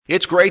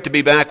It's great to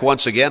be back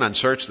once again on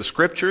Search the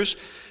Scriptures,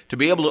 to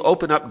be able to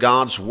open up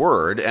God's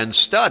Word and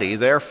study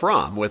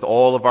therefrom with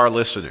all of our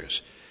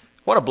listeners.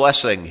 What a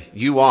blessing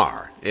you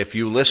are if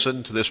you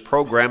listen to this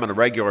program on a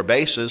regular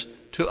basis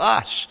to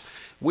us.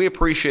 We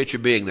appreciate you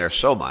being there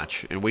so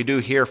much, and we do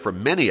hear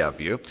from many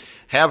of you,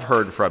 have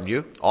heard from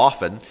you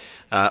often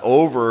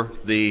over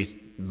the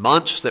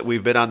months that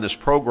we've been on this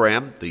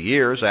program, the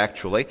years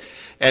actually,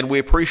 and we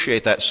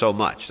appreciate that so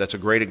much. That's a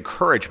great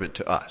encouragement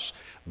to us.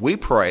 We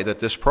pray that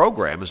this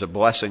program is a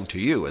blessing to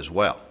you as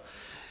well.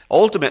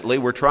 Ultimately,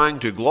 we're trying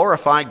to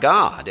glorify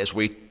God as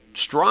we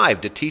strive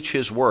to teach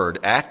His Word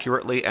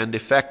accurately and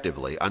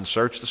effectively on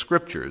Search the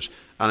Scriptures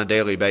on a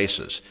daily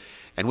basis.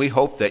 And we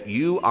hope that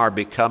you are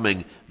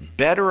becoming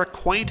better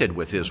acquainted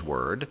with His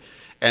Word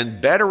and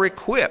better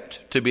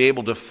equipped to be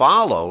able to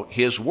follow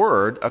His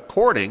Word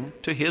according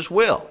to His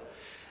will.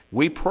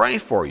 We pray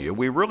for you.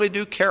 We really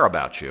do care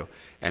about you.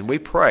 And we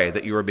pray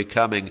that you are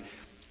becoming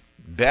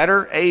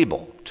better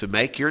able to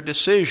make your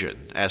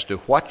decision as to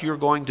what you're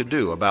going to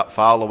do about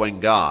following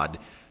God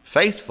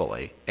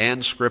faithfully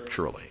and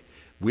scripturally.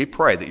 We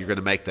pray that you're going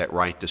to make that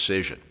right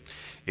decision.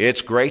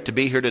 It's great to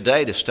be here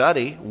today to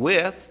study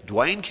with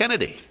Dwayne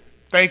Kennedy.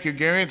 Thank you,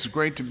 Gary. It's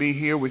great to be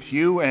here with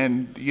you.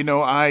 And,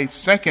 I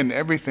second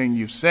everything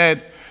you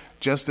said.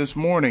 Just this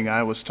morning,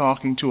 I was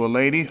talking to a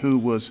lady who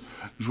was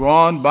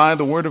drawn by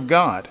the Word of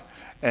God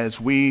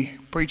as we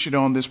preach it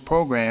on this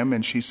program,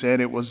 and she said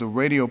it was the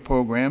radio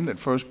program that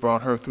first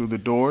brought her through the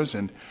doors,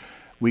 and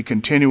we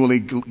continually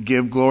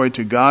give glory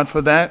to God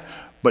for that.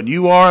 But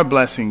you are a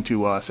blessing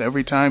to us.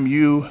 Every time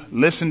you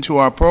listen to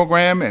our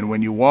program and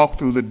when you walk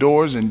through the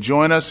doors and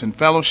join us in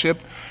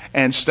fellowship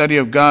and study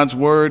of God's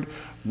Word,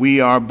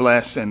 we are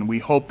blessed, and we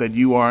hope that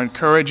you are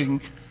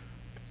encouraging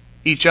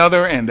each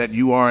other and that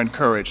you are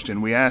encouraged,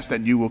 and we ask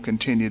that you will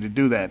continue to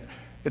do that.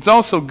 It's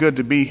also good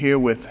to be here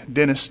with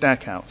Dennis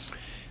Stackhouse.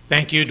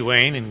 Thank you,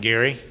 Dwayne and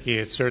Gary.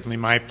 It's certainly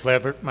my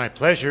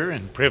pleasure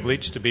and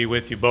privilege to be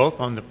with you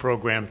both on the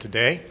program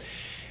today.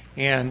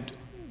 And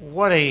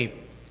what a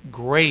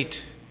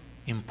great,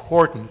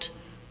 important,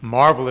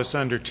 marvelous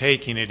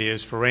undertaking it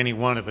is for any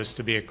one of us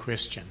to be a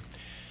Christian.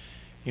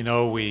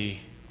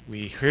 We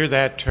hear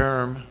that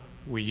term,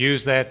 we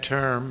use that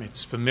term.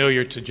 It's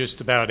familiar to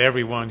just about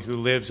everyone who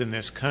lives in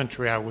this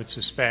country, I would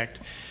suspect.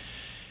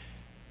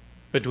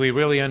 But do we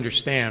really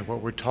understand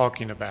what we're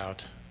talking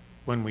about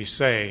when we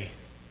say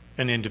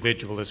an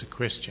individual is a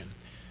Christian?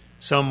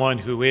 Someone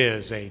who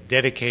is a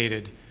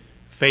dedicated,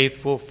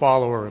 faithful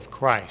follower of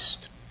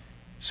Christ.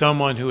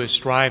 Someone who is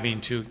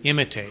striving to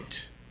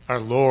imitate our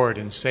Lord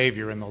and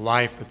Savior in the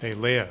life that they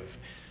live.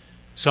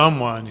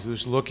 Someone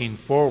who's looking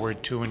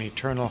forward to an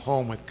eternal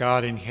home with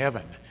God in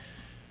heaven.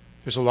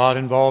 There's a lot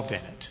involved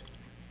in it.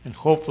 And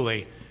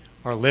hopefully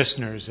our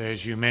listeners,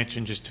 as you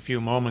mentioned just a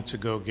few moments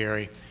ago,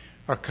 Gary,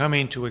 are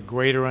coming to a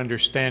greater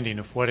understanding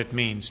of what it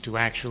means to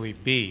actually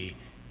be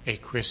a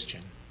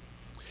Christian.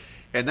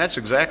 And that's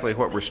exactly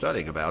what we're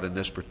studying about in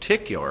this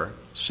particular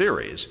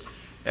series.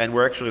 And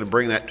we're actually going to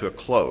bring that to a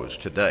close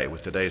today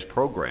with today's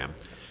program.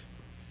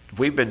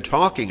 We've been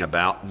talking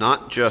about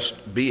not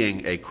just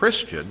being a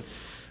Christian,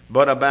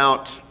 but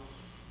about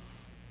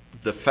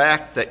the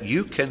fact that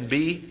you can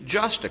be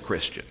just a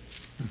Christian.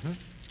 Mm-hmm.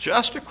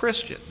 Just a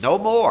Christian. No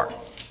more.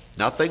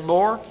 Nothing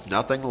more,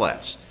 nothing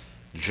less.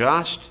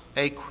 Just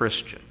a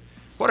Christian.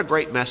 What a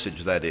great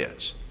message that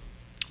is.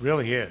 It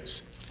really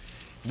is.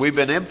 We've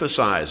been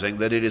emphasizing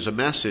that it is a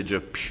message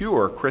of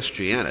pure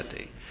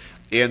Christianity,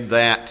 in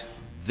that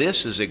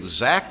this is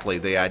exactly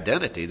the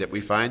identity that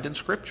we find in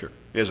Scripture,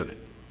 isn't it?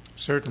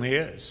 Certainly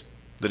is.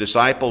 The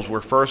disciples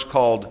were first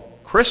called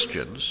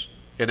Christians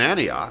in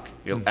Antioch,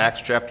 in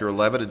Acts chapter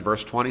 11 and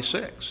verse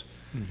 26.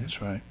 That's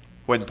right.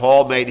 When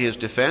Paul made his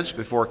defense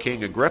before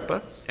King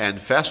Agrippa and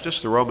Festus,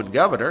 the Roman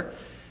governor,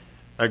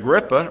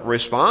 Agrippa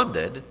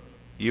responded,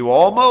 "You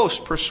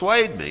almost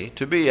persuade me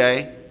to be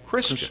a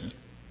Christian."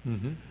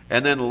 Mm-hmm.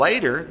 And then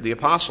later, the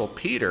Apostle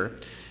Peter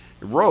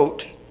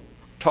wrote,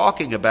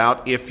 talking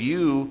about if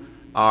you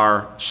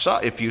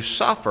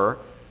suffer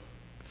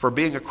for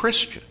being a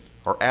Christian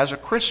or as a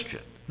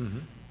Christian,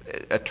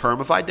 a term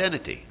of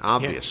identity,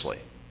 obviously,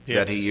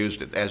 that he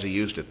used it as he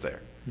used it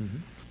there. Mm-hmm.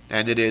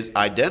 And it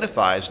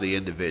identifies the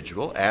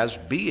individual as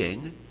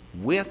being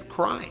with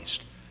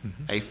Christ,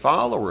 a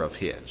follower of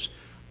His.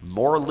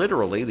 More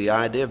literally, the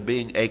idea of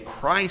being a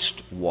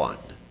Christ one,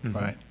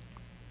 right,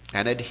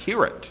 an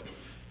adherent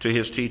to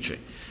His teaching.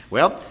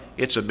 Well,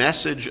 it's a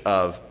message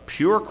of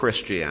pure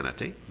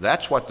Christianity.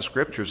 That's what the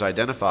Scriptures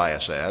identify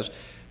us as,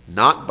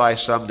 not by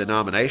some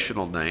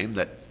denominational name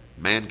that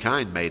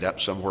mankind made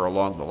up somewhere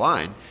along the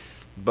line,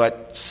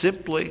 but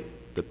simply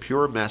the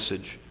pure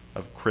message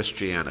of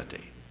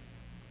Christianity.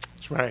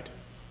 That's right.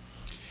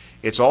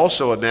 It's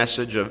also a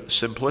message of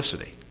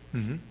simplicity.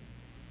 Mm-hmm.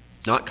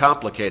 Not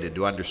complicated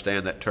to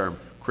understand that term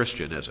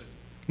Christian, is it?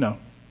 No.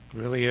 It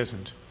really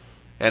isn't.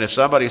 And if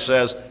somebody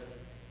says,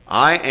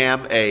 I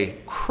am a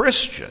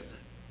Christian,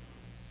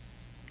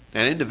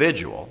 an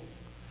individual,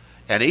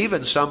 and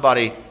even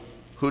somebody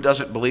who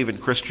doesn't believe in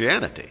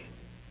Christianity,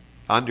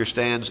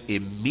 understands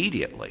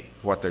immediately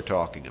what they're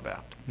talking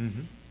about.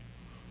 Mm-hmm.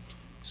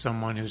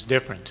 Someone who's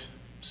different,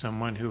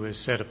 someone who is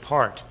set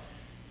apart,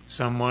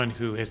 someone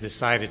who has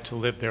decided to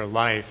live their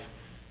life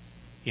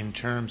in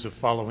terms of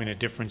following a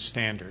different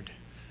standard.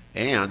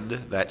 And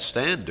that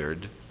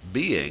standard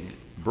being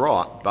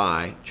brought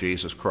by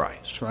Jesus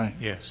Christ. That's right.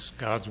 Yes,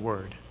 God's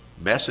Word.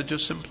 Message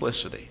of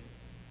simplicity.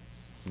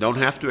 Don't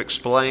have to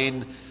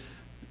explain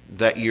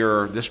that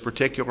you're this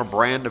particular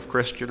brand of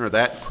Christian or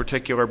that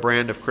particular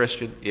brand of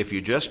Christian. If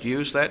you just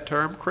use that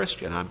term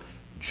Christian, I'm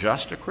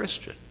just a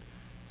Christian.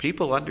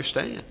 People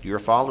understand you're a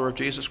follower of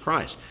Jesus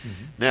Christ.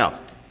 Mm-hmm. Now,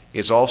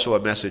 it's also a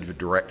message of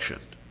direction.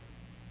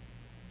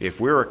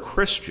 If we're a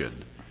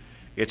Christian,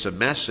 it's a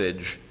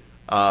message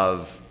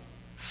of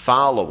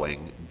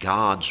following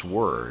God's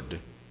Word,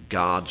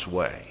 God's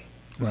way.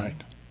 Right.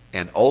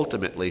 And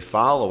ultimately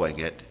following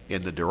it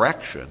in the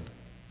direction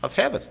of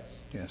heaven.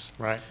 Yes.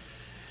 Right.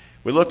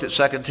 We looked at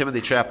 2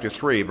 Timothy chapter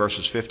 3,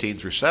 verses 15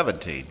 through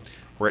 17,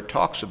 where it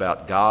talks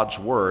about God's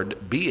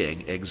Word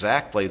being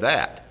exactly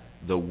that,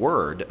 the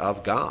Word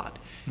of God.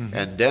 Mm-hmm.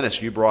 And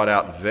Dennis, you brought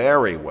out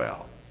very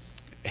well.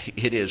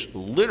 It is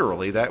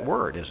literally that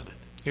Word, isn't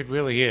it? It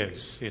really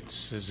is.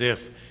 It's as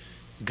if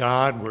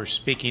God were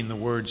speaking the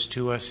words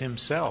to us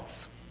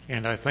Himself.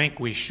 And I think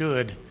we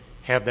should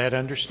have that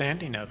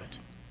understanding of it.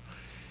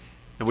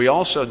 And we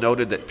also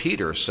noted that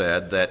Peter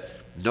said that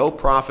no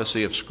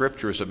prophecy of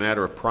Scripture is a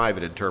matter of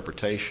private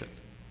interpretation.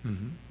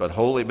 Mm-hmm. But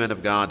holy men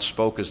of God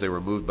spoke as they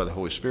were moved by the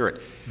Holy Spirit.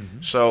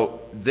 Mm-hmm.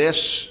 So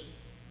this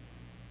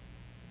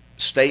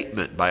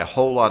statement by a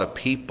whole lot of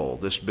people,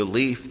 this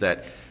belief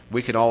that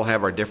we can all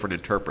have our different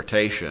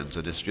interpretations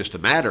and it's just a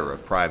matter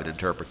of private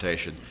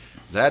interpretation,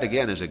 that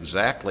again is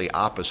exactly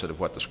opposite of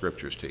what the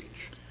Scriptures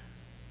teach.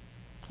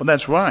 Well,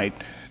 that's right,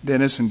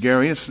 Dennis and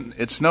Gary.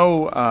 It's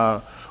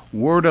no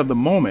word of the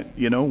moment,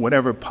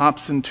 whatever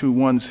pops into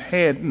one's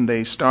head and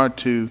they start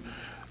to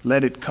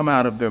let it come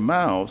out of their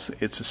mouths.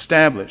 It's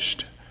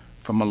established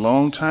from a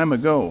long time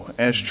ago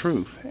as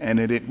truth, and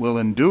it will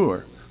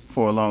endure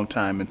for a long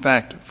time, in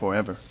fact,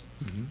 forever.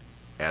 Mm-hmm.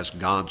 As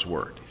God's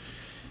Word.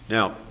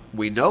 Now,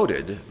 we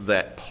noted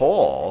that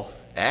Paul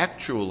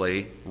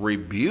actually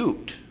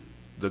rebuked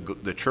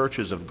the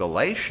churches of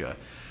Galatia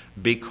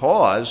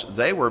because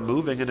they were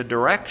moving in a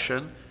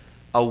direction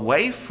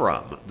away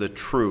from the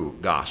true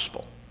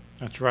gospel.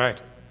 That's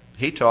right.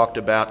 He talked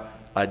about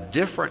a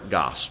different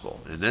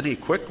gospel, and then he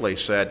quickly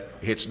said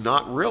it's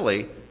not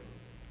really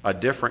a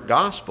different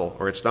gospel,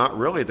 or it's not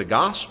really the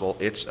gospel,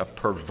 it's a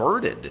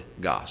perverted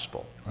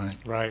gospel. Right.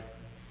 Right.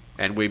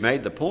 And we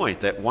made the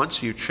point that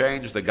once you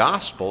change the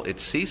gospel, it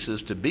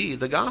ceases to be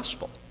the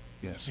gospel.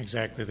 Yes.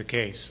 Exactly the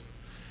case.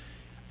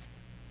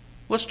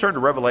 Let's turn to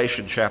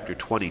Revelation chapter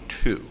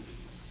 22.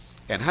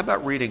 And how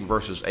about reading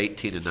verses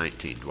 18 and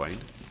 19, Dwayne?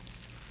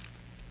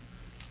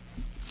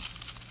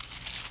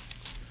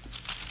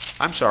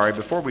 I'm sorry,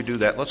 before we do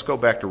that, let's go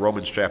back to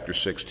Romans chapter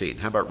 16.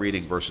 How about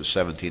reading verses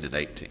 17 and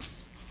 18?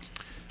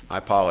 I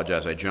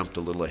apologize, I jumped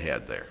a little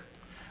ahead there.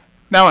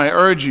 Now I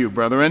urge you,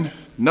 brethren,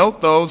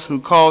 note those who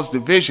cause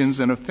divisions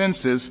and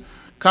offenses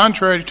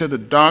contrary to the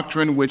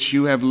doctrine which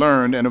you have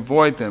learned, and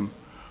avoid them.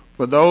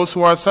 For those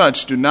who are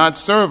such do not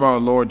serve our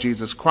Lord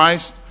Jesus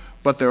Christ,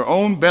 but their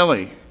own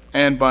belly,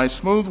 and by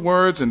smooth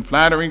words and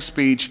flattering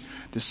speech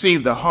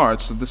deceive the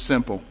hearts of the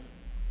simple.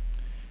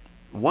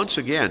 Once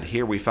again,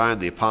 here we find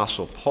the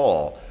Apostle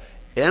Paul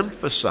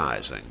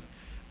emphasizing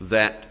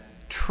that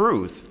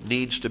truth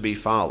needs to be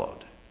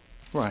followed.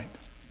 Right.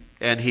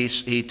 And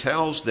he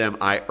tells them,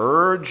 I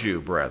urge you,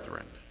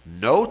 brethren,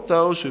 note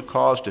those who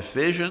cause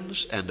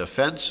divisions and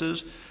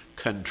offenses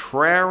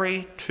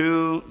contrary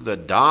to the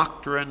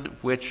doctrine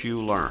which you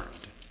learned.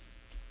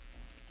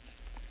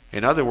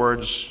 In other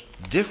words,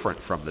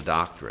 different from the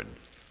doctrine.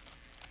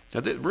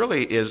 Now,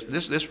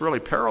 this really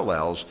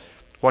parallels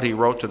what he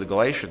wrote to the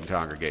Galatian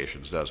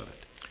congregations, doesn't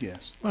it?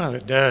 Yes. Well,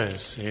 it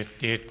does.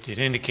 It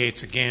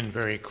indicates again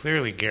very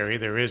clearly, Gary,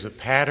 there is a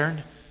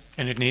pattern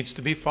and it needs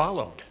to be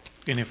followed.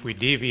 And if we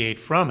deviate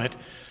from it,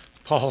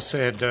 Paul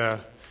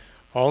said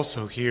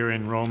also here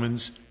in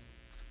Romans,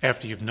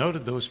 after you've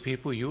noted those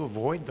people, you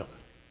avoid them.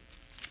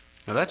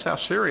 Now that's how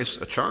serious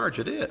a charge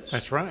it is.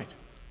 That's right.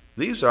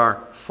 These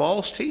are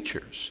false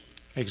teachers.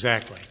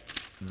 Exactly.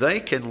 They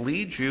can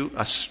lead you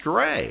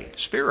astray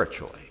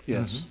spiritually.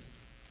 Yes. Mm-hmm.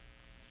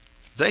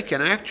 They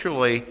can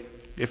actually,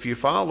 if you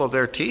follow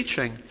their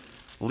teaching,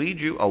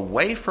 lead you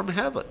away from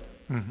heaven,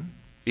 mm-hmm.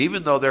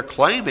 even though they're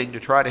claiming to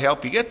try to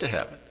help you get to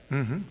heaven.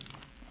 Mm-hmm.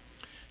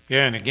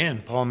 Yeah, and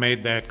again, Paul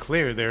made that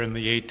clear there in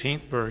the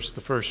 18th verse,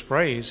 the first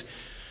phrase,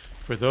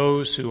 for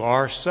those who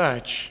are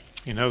such,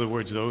 in other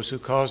words, those who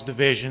cause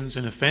divisions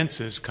and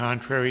offenses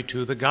contrary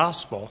to the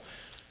gospel,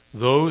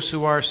 those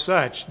who are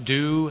such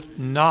do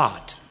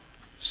not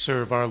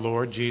serve our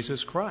Lord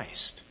Jesus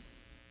Christ.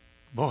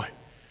 Boy,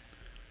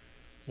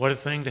 what a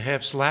thing to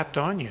have slapped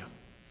on you.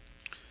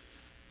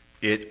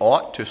 It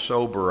ought to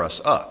sober us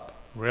up.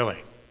 Really.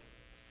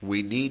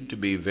 We need to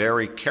be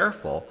very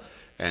careful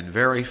and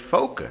very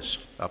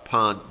focused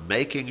upon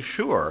making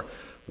sure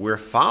we're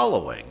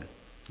following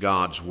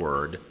God's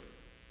Word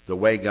the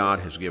way God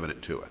has given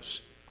it to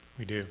us.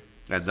 We do.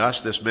 And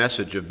thus this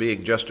message of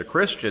being just a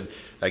Christian,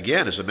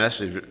 again, is a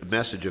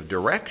message of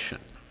direction.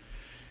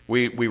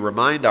 We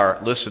remind our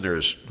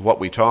listeners what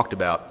we talked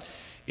about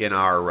in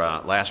our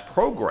last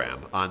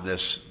program on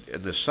this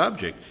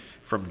subject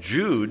from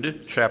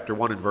Jude chapter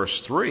 1 and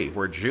verse 3,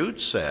 where Jude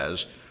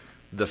says,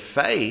 the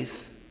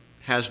faith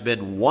has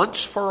been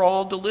once for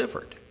all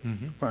delivered.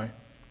 Mm-hmm. Right.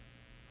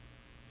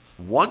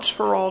 Once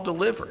for all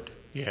delivered.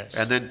 Yes.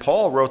 And then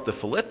Paul wrote the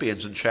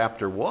Philippians in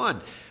chapter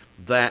 1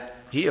 that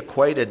he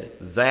equated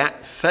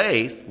that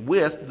faith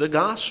with the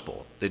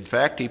gospel. In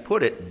fact, he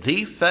put it,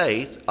 the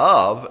faith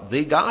of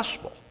the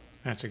gospel.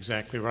 That's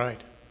exactly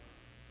right.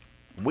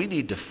 We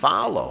need to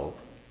follow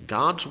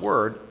God's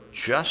word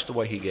just the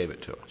way he gave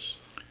it to us.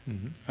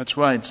 Mm-hmm. That's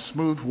right.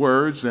 Smooth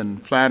words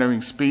and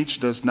flattering speech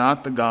does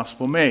not the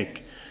gospel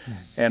make. Mm-hmm.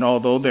 And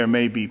although there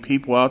may be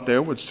people out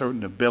there with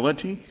certain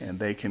ability and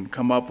they can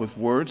come up with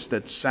words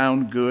that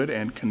sound good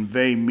and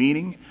convey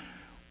meaning,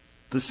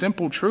 the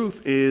simple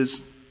truth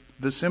is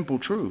the simple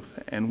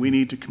truth. And we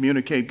need to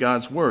communicate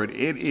God's word.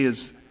 It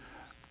is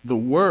the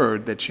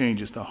word that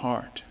changes the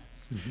heart.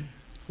 Mm-hmm.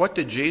 What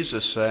did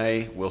Jesus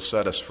say will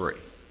set us free?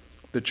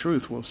 The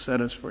truth will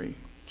set us free.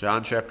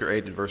 John chapter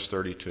 8 and verse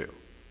 32.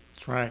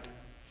 That's right.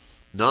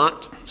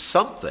 Not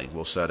something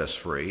will set us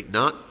free,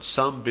 not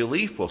some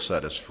belief will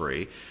set us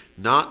free,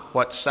 not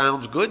what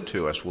sounds good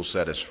to us will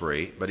set us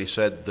free, but he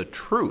said the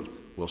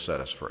truth will set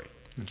us free.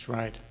 That's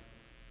right.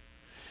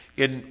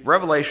 In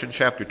Revelation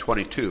chapter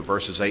 22,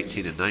 verses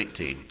 18 and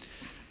 19,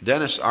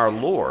 Dennis, our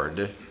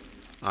Lord,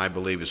 I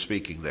believe, is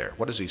speaking there.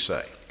 What does he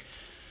say?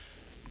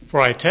 For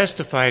I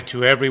testify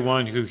to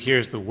everyone who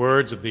hears the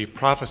words of the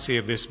prophecy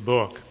of this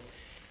book,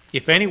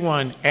 if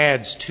anyone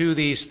adds to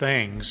these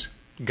things,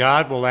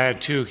 God will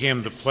add to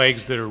him the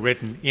plagues that are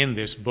written in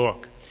this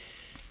book.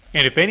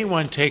 And if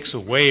anyone takes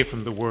away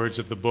from the words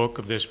of the book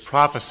of this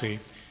prophecy,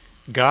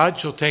 God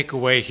shall take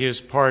away his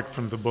part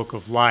from the book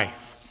of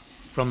life,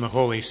 from the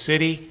holy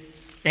city,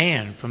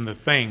 and from the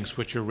things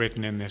which are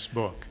written in this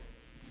book.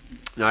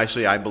 Now,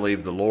 I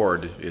believe the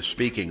Lord is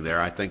speaking there.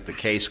 I think the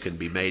case can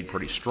be made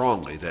pretty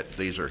strongly that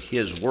these are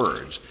his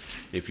words.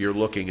 If you're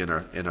looking in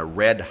a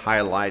red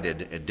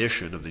highlighted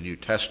edition of the New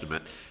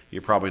Testament,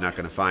 you're probably not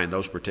going to find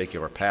those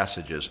particular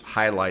passages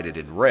highlighted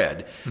in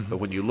red. Mm-hmm. But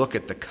when you look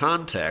at the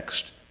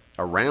context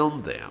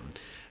around them,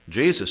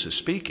 Jesus is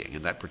speaking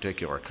in that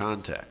particular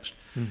context.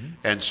 Mm-hmm.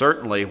 And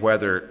certainly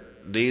whether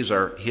these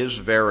are his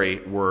very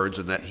words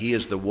and that he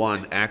is the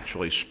one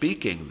actually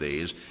speaking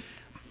these,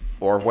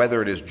 or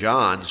whether it is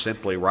John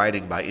simply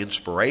writing by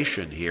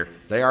inspiration here,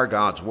 they are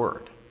God's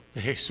word.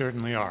 They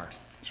certainly are.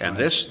 That's and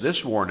right.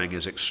 this warning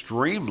is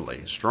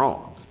extremely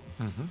strong.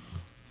 Mm-hmm.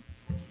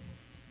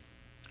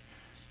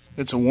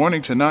 It's a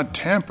warning to not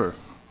tamper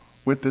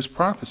with this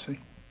prophecy.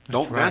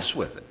 Don't mess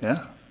with it.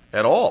 Yeah.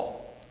 At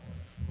all.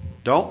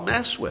 Don't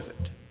mess with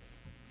it.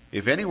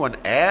 If anyone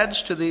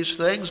adds to these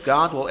things,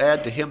 God will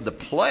add to him the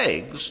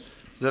plagues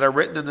that are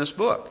written in this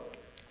book.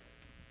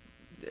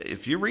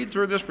 If you read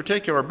through this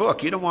particular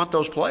book, you don't want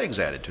those plagues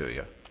added to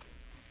you.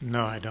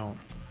 No, I don't.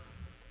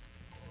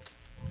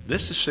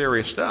 This is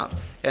serious stuff.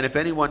 And if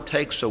anyone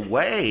takes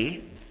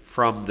away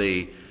from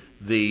the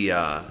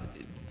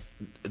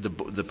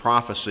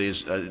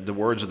prophecies, the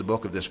words of the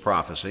book of this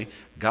prophecy,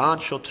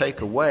 God shall take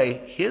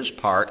away his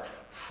part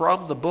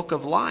from the book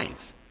of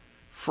life,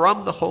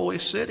 from the holy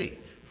city,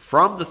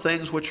 from the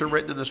things which are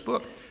written in this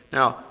book.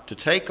 Now, to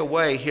take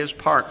away his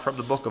part from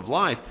the book of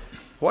life,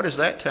 what is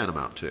that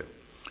tantamount to?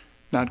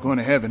 Not going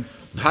to heaven.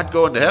 Not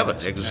going to heaven.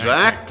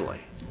 Exactly.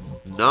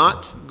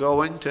 Not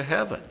going to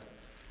heaven.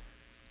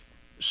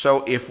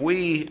 So if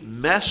we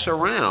mess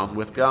around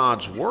with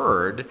God's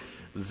word,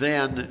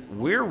 then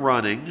we're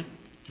running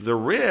the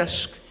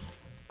risk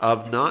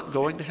of not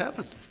going to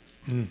heaven.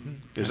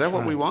 Mm-hmm. Is that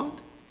what we want?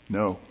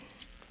 No.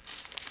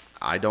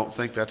 I don't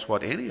think that's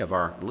what any of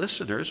our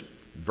listeners,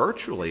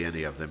 virtually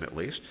any of them at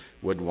least,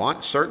 would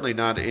want. Certainly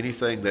not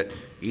anything that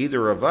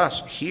either of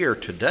us here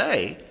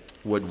today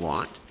would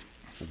want.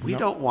 We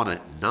don't want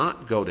to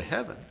not go to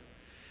heaven.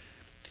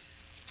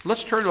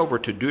 Let's turn over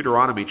to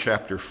Deuteronomy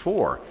chapter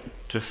 4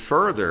 to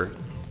further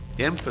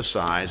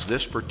emphasize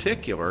this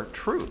particular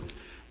truth,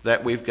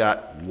 that we've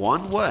got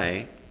one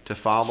way to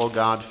follow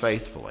God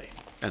faithfully,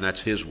 and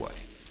that's his way,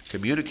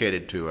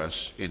 communicated to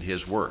us in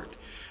his word.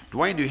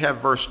 Dwayne, do you have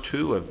verse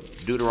 2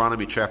 of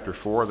Deuteronomy chapter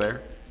 4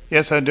 there?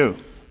 Yes, I do.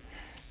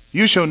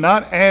 You shall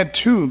not add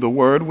to the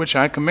word which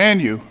I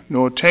command you,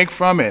 nor take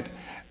from it,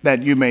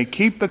 that you may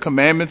keep the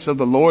commandments of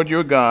the Lord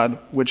your God,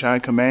 which I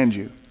command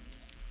you.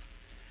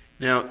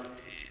 Now,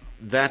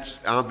 that's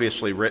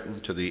obviously written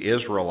to the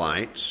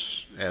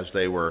Israelites as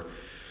they were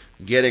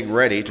getting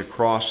ready to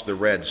cross the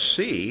Red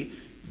Sea,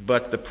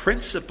 but the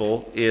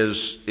principle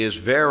is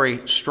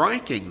very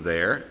striking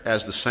there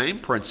as the same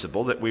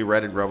principle that we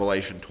read in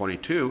Revelation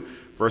 22,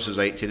 verses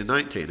 18 and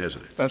 19,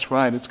 isn't it? That's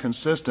right. It's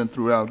consistent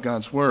throughout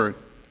God's word.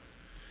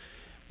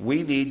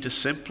 We need to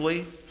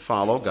simply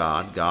follow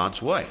God,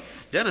 God's way.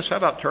 Dennis, how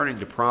about turning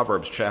to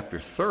Proverbs chapter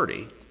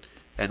 30,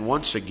 and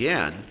once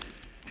again,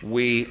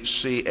 we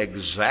see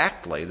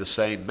exactly the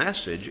same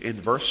message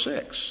in verse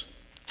 6.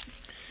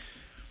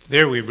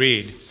 There we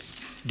read,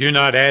 "Do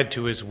not add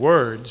to his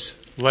words,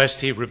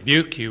 lest he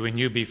rebuke you and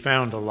you be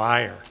found a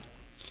liar."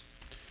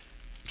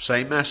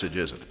 Same message,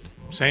 isn't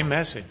it? Same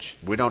message.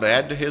 We don't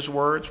add to his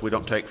words. We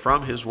don't take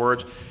from his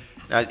words.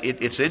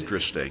 It's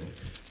interesting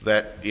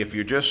that if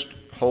you're just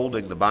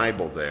holding the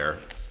Bible there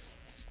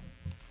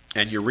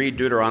and you read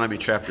Deuteronomy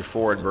chapter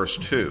 4 and verse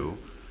 2,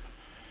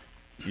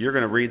 you're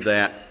going to read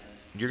that,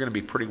 you're going to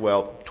be pretty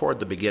well toward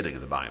the beginning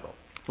of the Bible.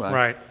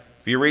 Right.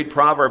 If you read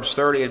Proverbs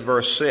 30 and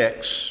verse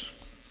 6,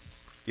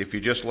 if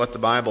you just let the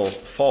Bible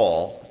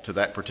fall to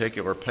that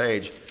particular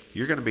page,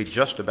 you're going to be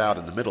just about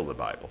in the middle of the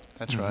Bible.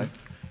 That's right.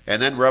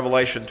 And then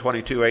Revelation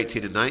 22,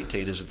 18, and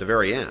 19 is at the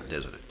very end,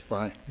 isn't it?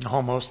 Right.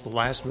 Almost the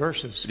last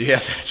verses.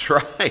 Yes, that's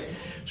right.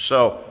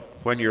 So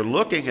when you're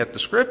looking at the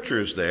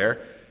Scriptures there,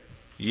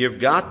 you've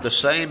got the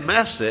same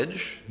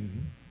message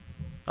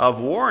of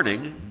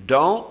warning.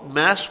 Don't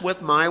mess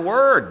with my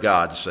word,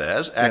 God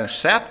says. Yes.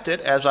 Accept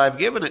it as I've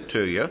given it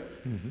to you.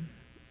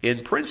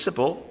 In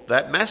principle,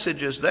 that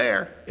message is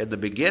there in the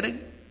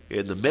beginning,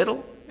 in the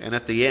middle, and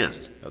at the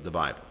end of the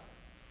Bible.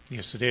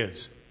 Yes, it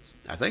is.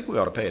 I think we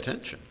ought to pay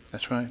attention.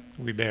 That's right.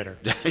 We better.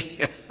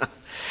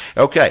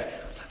 Okay,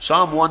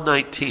 Psalm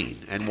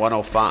 119 and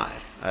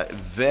 105, a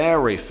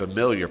very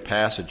familiar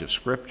passage of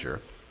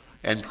Scripture,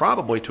 and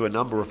probably to a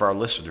number of our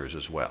listeners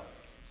as well.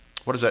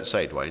 What does that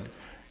say, Dwayne?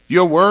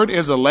 Your word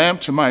is a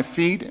lamp to my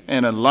feet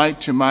and a light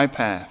to my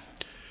path.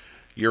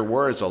 Your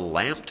word is a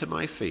lamp to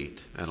my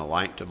feet and a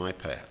light to my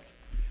path.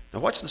 Now,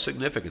 what's the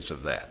significance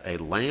of that? A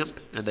lamp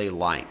and a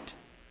light.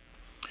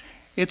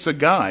 It's a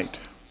guide,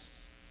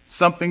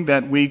 something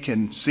that we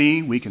can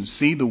see. We can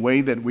see the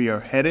way that we are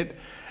headed,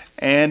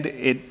 and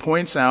it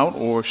points out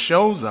or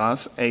shows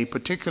us a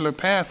particular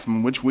path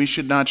from which we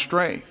should not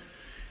stray.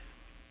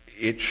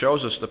 It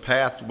shows us the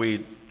path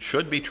we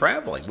should be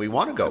traveling, we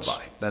want to go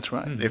by, That's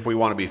right. if we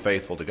want to be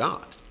faithful to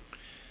God.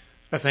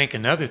 I think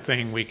another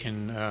thing we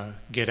can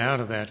get out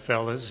of that,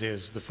 fellas,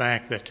 is the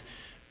fact that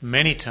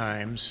many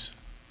times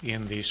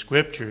in the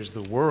Scriptures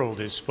the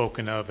world is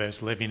spoken of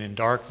as living in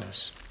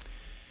darkness.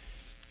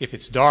 If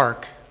it's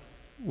dark,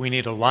 we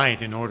need a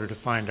light in order to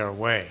find our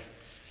way.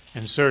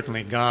 And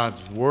certainly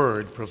God's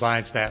Word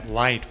provides that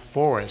light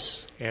for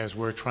us as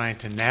we're trying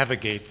to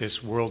navigate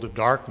this world of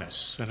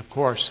darkness. And of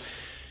course,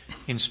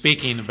 in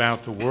speaking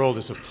about the world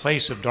as a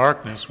place of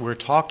darkness, we're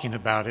talking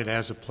about it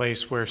as a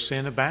place where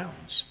sin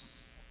abounds.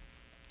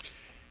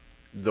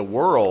 The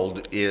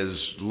world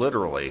is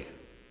literally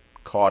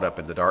caught up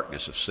in the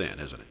darkness of sin,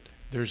 isn't it?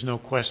 There's no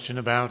question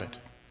about it.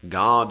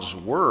 God's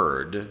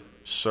Word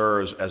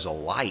serves as a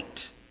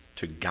light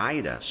to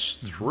guide us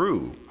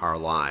through our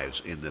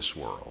lives in this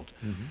world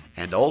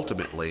and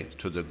ultimately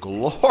to the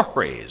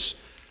glories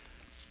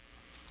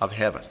of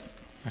heaven,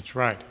 That's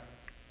right.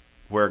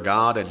 where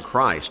God and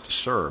Christ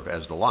serve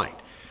as the light.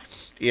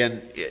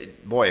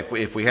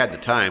 If we had the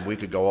time, we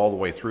could go all the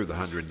way through the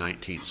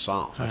 119th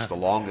Psalm. That's the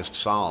longest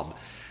psalm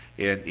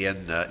in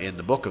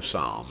the book of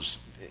Psalms.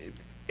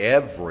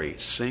 Every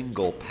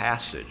single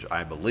passage,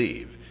 I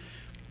believe,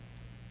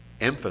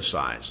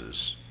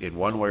 emphasizes in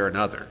one way or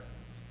another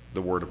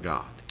the Word of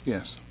God.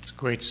 Yes. It's a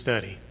great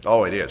study.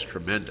 Oh, it is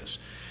tremendous.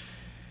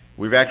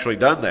 We've actually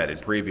done that in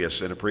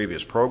a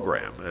previous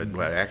program.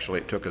 Actually,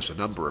 it took us a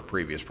number of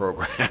previous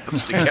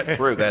programs to get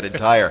through that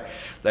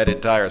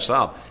entire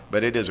psalm.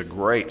 But it is a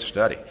great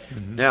study.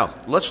 Now,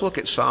 let's look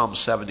at Psalm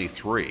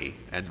 73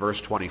 and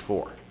verse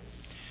 24.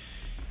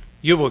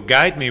 You will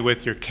guide me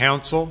with your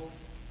counsel,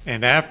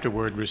 and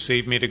afterward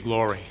receive me to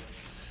glory.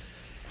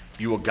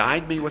 You will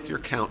guide me with your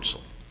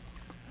counsel.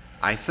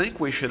 I think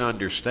we should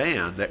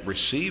understand that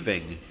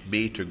receiving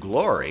me to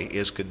glory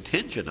is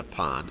contingent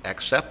upon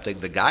accepting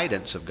the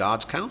guidance of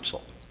God's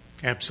counsel.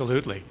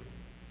 Absolutely.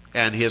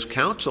 And His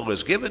counsel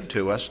is given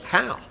to us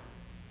how?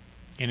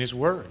 In His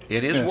Word.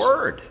 In His Yes.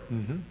 Word.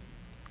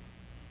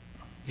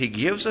 He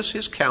gives us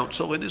His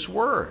counsel in His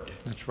Word.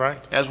 That's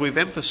right. As we've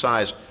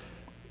emphasized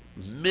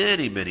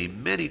many, many,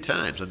 many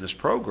times in this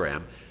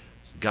program,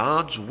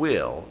 God's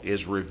will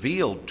is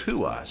revealed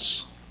to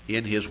us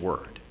in His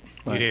Word.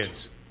 Right. It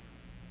is.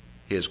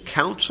 His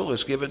counsel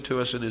is given to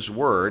us in His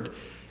Word,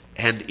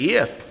 and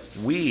if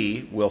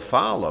we will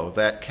follow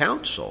that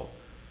counsel,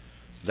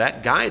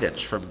 that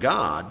guidance from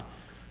God,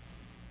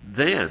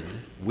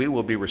 then we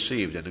will be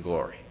received into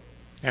glory.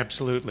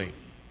 Absolutely.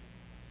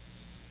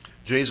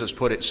 Jesus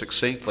put it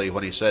succinctly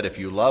when He said, if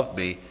you love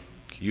me,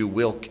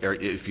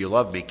 if you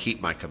love me,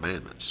 keep my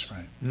commandments. That's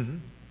right.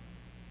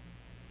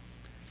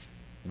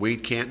 We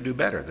can't do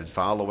better than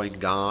following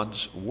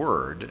God's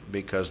Word,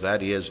 because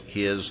that is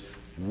His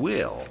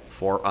will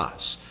for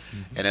us.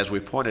 And as we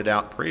pointed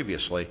out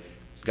previously,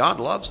 God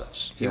loves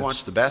us. He Yes.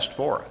 wants the best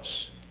for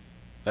us.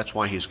 That's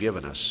why He's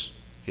given us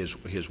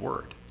His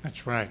Word.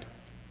 That's right.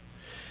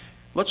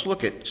 Let's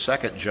look at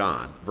 2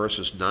 John,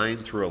 verses 9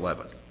 through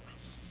 11.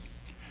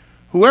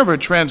 Whoever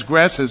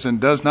transgresses and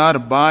does not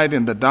abide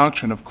in the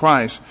doctrine of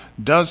Christ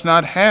does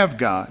not have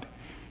God.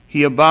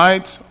 He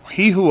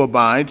who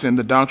abides in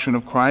the doctrine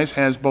of Christ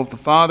has both the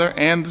Father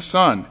and the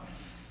Son.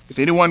 If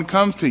anyone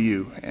comes to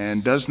you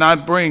and does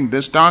not bring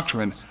this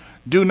doctrine,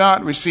 do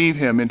not receive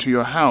him into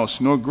your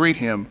house, nor greet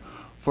him,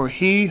 for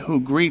he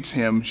who greets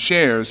him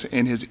shares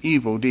in his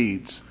evil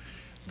deeds.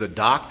 The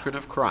doctrine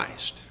of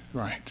Christ.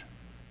 Right.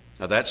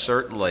 Now that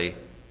certainly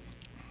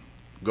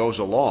goes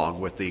along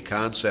with the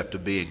concept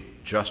of being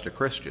just a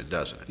Christian,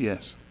 doesn't it?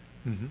 Yes.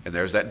 And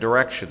there's that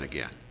direction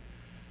again.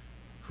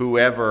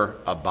 Whoever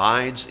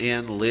abides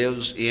in,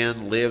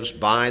 lives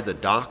by the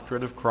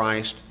doctrine of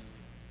Christ,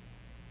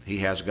 he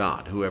has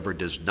God. Whoever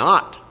does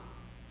not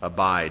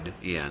abide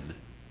in,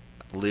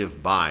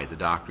 live by the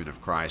doctrine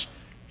of Christ,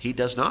 he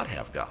does not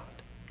have God.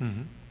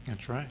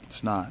 That's right.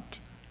 It's not.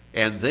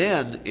 And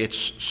then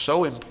it's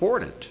so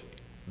important,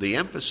 the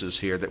emphasis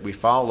here, that we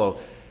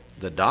follow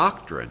the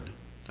doctrine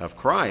of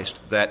Christ,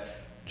 that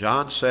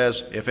John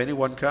says, if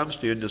anyone comes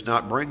to you and does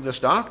not bring this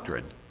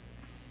doctrine,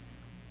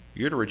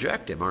 you're to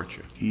reject him, aren't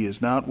you? He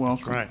is not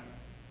welcome. That's right.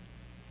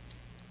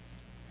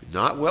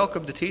 Not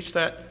welcome to teach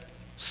that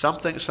some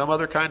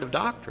other kind of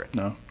doctrine.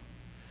 No.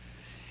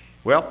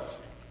 Well,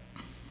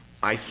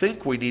 I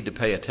think we need to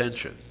pay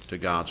attention to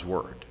God's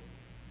Word.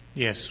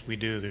 Yes, we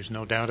do. There's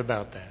no doubt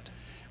about that.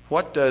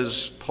 What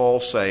does Paul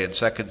say in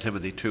 2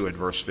 Timothy 2 and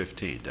verse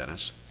 15,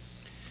 Dennis?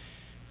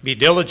 Be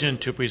diligent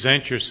to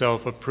present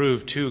yourself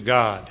approved to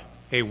God,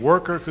 a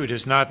worker who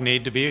does not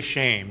need to be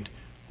ashamed,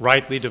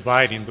 rightly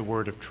dividing the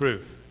word of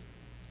truth.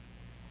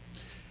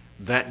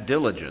 That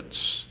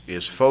diligence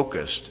is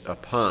focused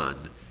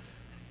upon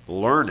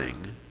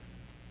learning,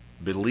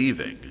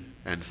 believing,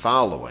 and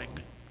following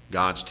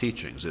God's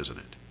teachings, isn't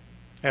it?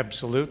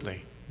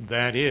 Absolutely.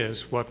 That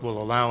is what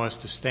will allow us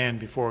to stand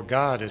before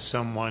God as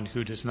someone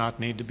who does not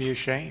need to be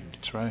ashamed.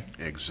 That's right.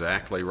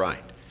 Exactly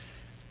right.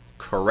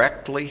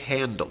 Correctly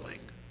handling,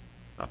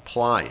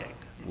 applying,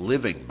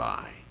 living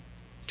by,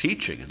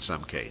 teaching in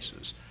some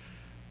cases,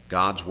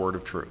 God's word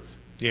of truth.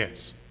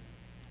 Yes.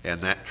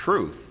 And that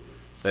truth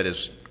that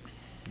is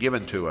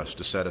given to us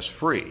to set us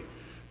free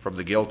from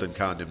the guilt and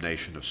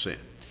condemnation of sin.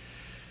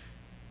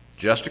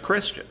 Just a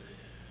Christian.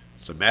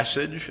 It's a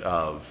message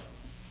of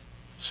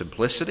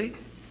simplicity,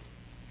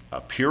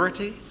 of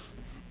purity,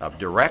 of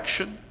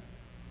direction,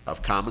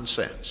 of common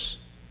sense.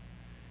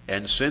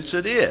 And since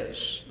it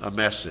is a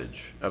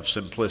message of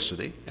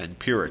simplicity and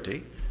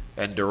purity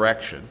and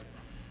direction,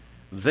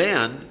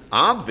 then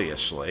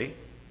obviously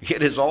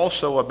it is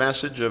also a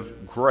message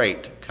of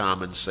great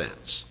common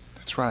sense.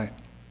 That's right.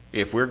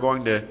 If we're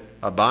going to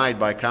abide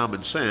by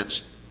common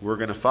sense, we're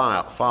going to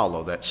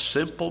follow that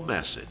simple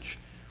message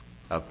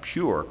of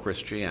pure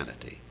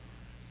Christianity.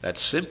 That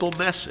simple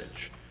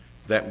message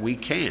that we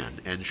can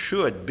and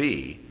should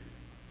be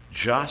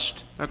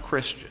just a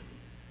Christian.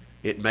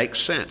 It makes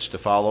sense to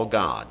follow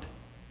God,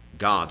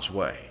 God's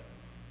way.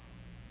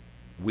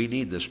 We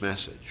need this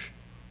message.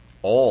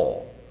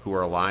 All who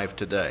are alive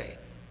today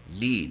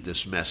need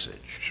this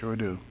message. Sure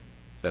do.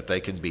 That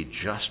they can be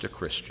just a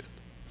Christian.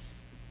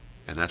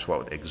 And that's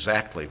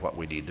exactly what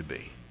we need to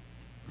be.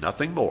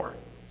 Nothing more,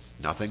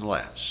 nothing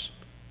less,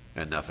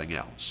 and nothing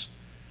else.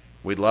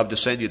 We'd love to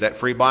send you that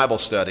free Bible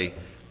study,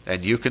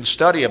 and you can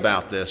study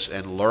about this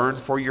and learn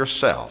for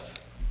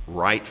yourself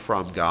right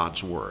from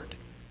God's Word.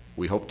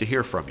 We hope to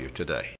hear from you today.